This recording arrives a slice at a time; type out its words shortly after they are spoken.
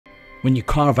When you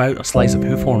carve out a slice of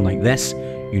hoof horn like this,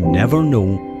 you never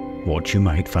know what you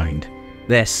might find.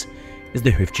 This is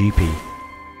the Hoof GP.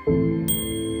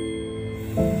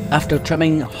 After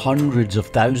trimming hundreds of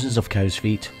thousands of cows'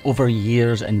 feet over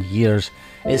years and years,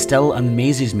 it still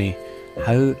amazes me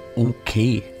how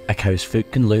okay a cow's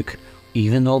foot can look,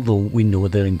 even although we know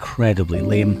they're incredibly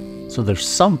lame. So there's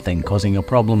something causing a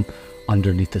problem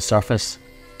underneath the surface.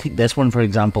 Take this one for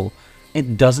example.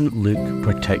 It doesn't look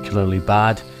particularly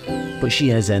bad, but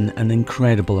she is in an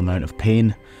incredible amount of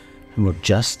pain, and we're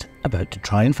just about to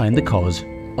try and find the cause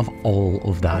of all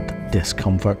of that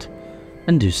discomfort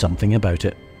and do something about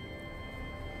it.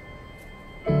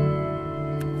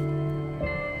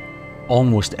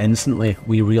 Almost instantly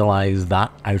we realise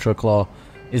that outer claw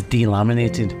is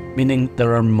delaminated, meaning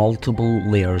there are multiple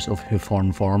layers of hoof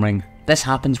horn forming. This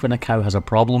happens when a cow has a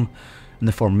problem and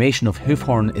the formation of hoof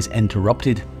horn is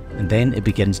interrupted, and then it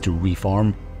begins to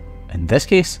reform. In this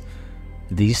case,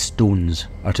 these stones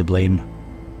are to blame.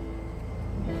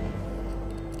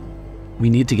 We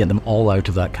need to get them all out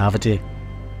of that cavity.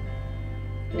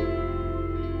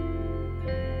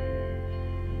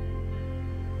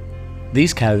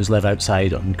 These cows live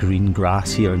outside on green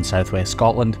grass here in southwest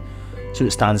Scotland, so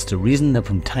it stands to reason that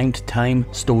from time to time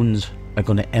stones are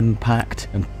going to impact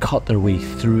and cut their way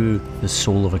through the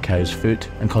sole of a cow's foot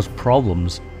and cause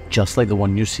problems just like the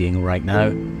one you're seeing right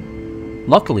now.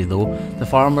 Luckily though, the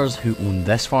farmers who own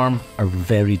this farm are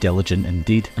very diligent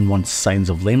indeed, and once signs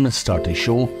of lameness start to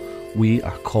show, we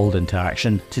are called into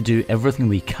action to do everything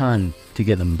we can to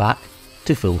get them back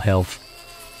to full health.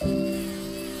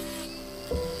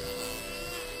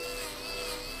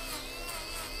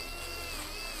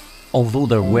 Although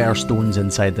there were stones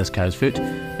inside this cow's foot,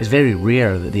 it's very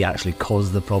rare that they actually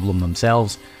cause the problem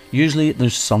themselves. Usually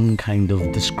there's some kind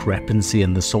of discrepancy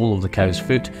in the sole of the cow's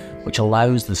foot which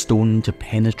allows the stone to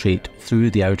penetrate through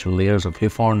the outer layers of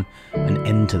hoof horn and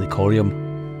into the corium.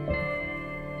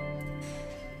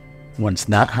 Once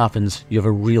that happens, you have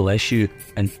a real issue,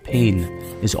 and pain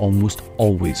is almost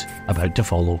always about to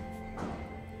follow.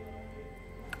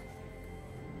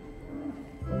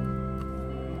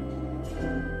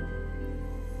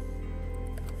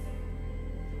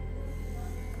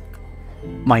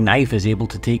 My knife is able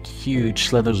to take huge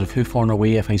slithers of hoof horn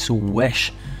away if I so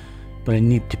wish, but I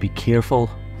need to be careful.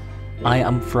 I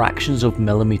am fractions of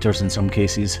millimeters in some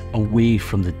cases away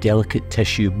from the delicate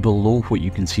tissue below what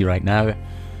you can see right now.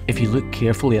 If you look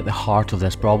carefully at the heart of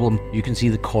this problem, you can see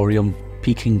the corium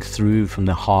peeking through from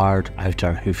the hard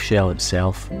outer hoof shell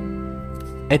itself.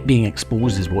 It being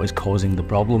exposed is what is causing the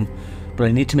problem, but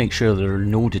I need to make sure there are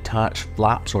no detached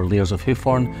flaps or layers of hoof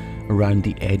horn around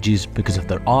the edges, because if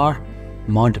there are,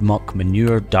 mud, muck,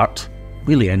 manure, dirt,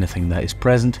 really anything that is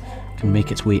present can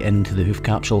make its way into the hoof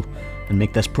capsule and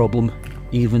make this problem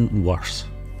even worse.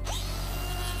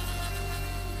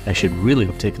 I should really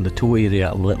have taken the toe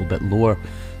area a little bit lower,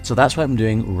 so that's what I'm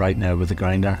doing right now with the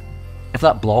grinder. If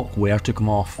that block were to come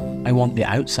off, I want the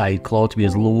outside claw to be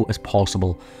as low as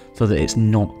possible so that it's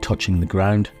not touching the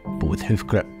ground, but with Hoof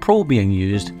Grip Pro being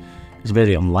used, it's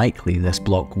very unlikely this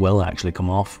block will actually come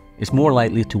off. It's more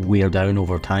likely to wear down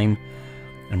over time,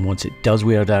 and once it does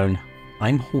wear down,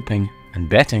 I'm hoping and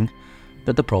betting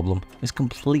that the problem is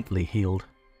completely healed.